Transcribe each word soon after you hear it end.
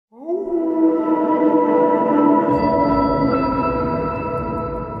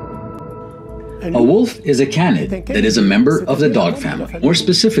A wolf is a canid that is a member of the dog family. More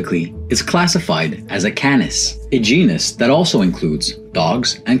specifically, it's classified as a Canis, a genus that also includes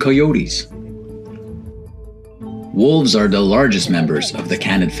dogs and coyotes. Wolves are the largest members of the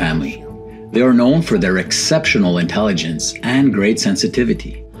canid family. They are known for their exceptional intelligence and great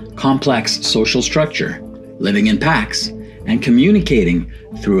sensitivity, complex social structure, living in packs, and communicating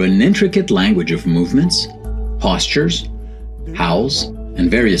through an intricate language of movements, postures, howls, and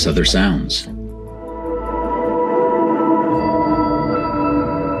various other sounds.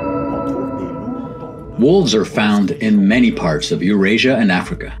 Wolves are found in many parts of Eurasia and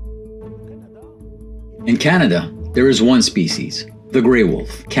Africa. In Canada, there is one species, the grey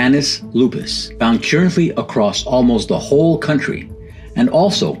wolf, Canis lupus, found currently across almost the whole country, and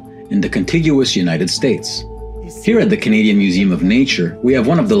also in the contiguous United States. Here at the Canadian Museum of Nature, we have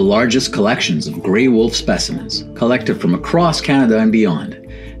one of the largest collections of grey wolf specimens, collected from across Canada and beyond,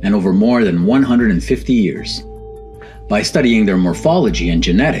 and over more than 150 years. By studying their morphology and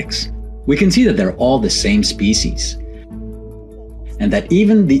genetics, we can see that they're all the same species, and that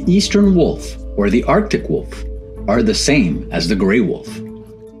even the eastern wolf or the Arctic wolf are the same as the grey wolf.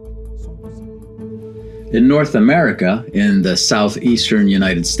 In North America, in the southeastern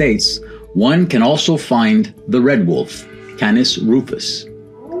United States, one can also find the red wolf, Canis rufus.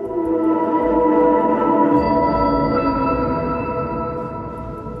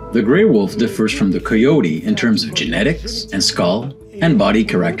 The grey wolf differs from the coyote in terms of genetics and skull and body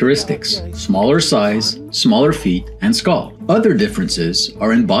characteristics, smaller size, smaller feet, and skull. Other differences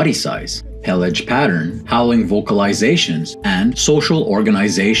are in body size, pelage pattern, howling vocalizations, and social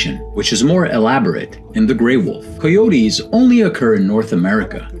organization, which is more elaborate in the grey wolf. Coyotes only occur in North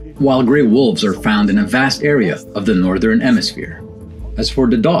America, while grey wolves are found in a vast area of the northern hemisphere. As for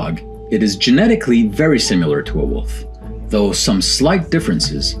the dog, it is genetically very similar to a wolf, though some slight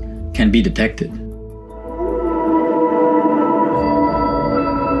differences can be detected.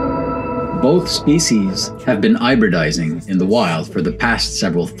 Both species have been hybridizing in the wild for the past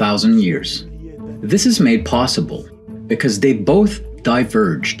several thousand years. This is made possible because they both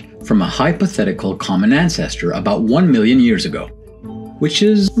diverged from a hypothetical common ancestor about 1 million years ago, which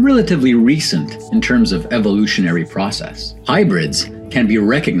is relatively recent in terms of evolutionary process. Hybrids can be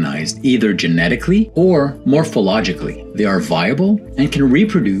recognized either genetically or morphologically. They are viable and can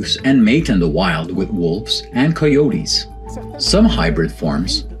reproduce and mate in the wild with wolves and coyotes. Some hybrid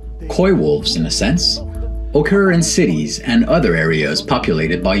forms, coy wolves in a sense, occur in cities and other areas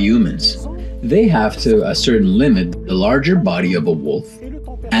populated by humans. They have to a certain limit the larger body of a wolf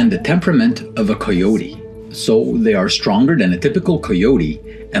and the temperament of a coyote. So they are stronger than a typical coyote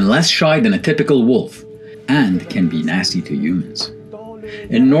and less shy than a typical wolf, and can be nasty to humans.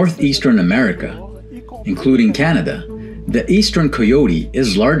 In northeastern America, including Canada, the eastern coyote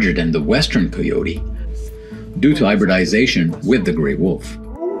is larger than the western coyote due to hybridization with the grey wolf.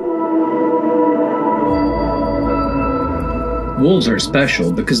 Wolves are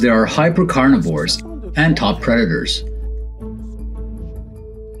special because they are hypercarnivores and top predators.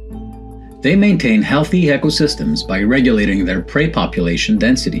 They maintain healthy ecosystems by regulating their prey population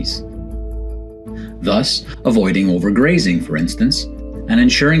densities, thus avoiding overgrazing, for instance, and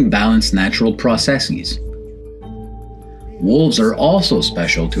ensuring balanced natural processes. Wolves are also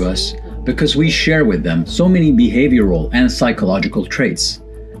special to us because we share with them so many behavioral and psychological traits,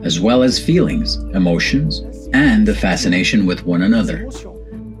 as well as feelings, emotions, and the fascination with one another.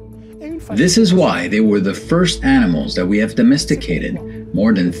 This is why they were the first animals that we have domesticated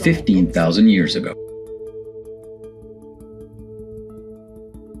more than 15,000 years ago.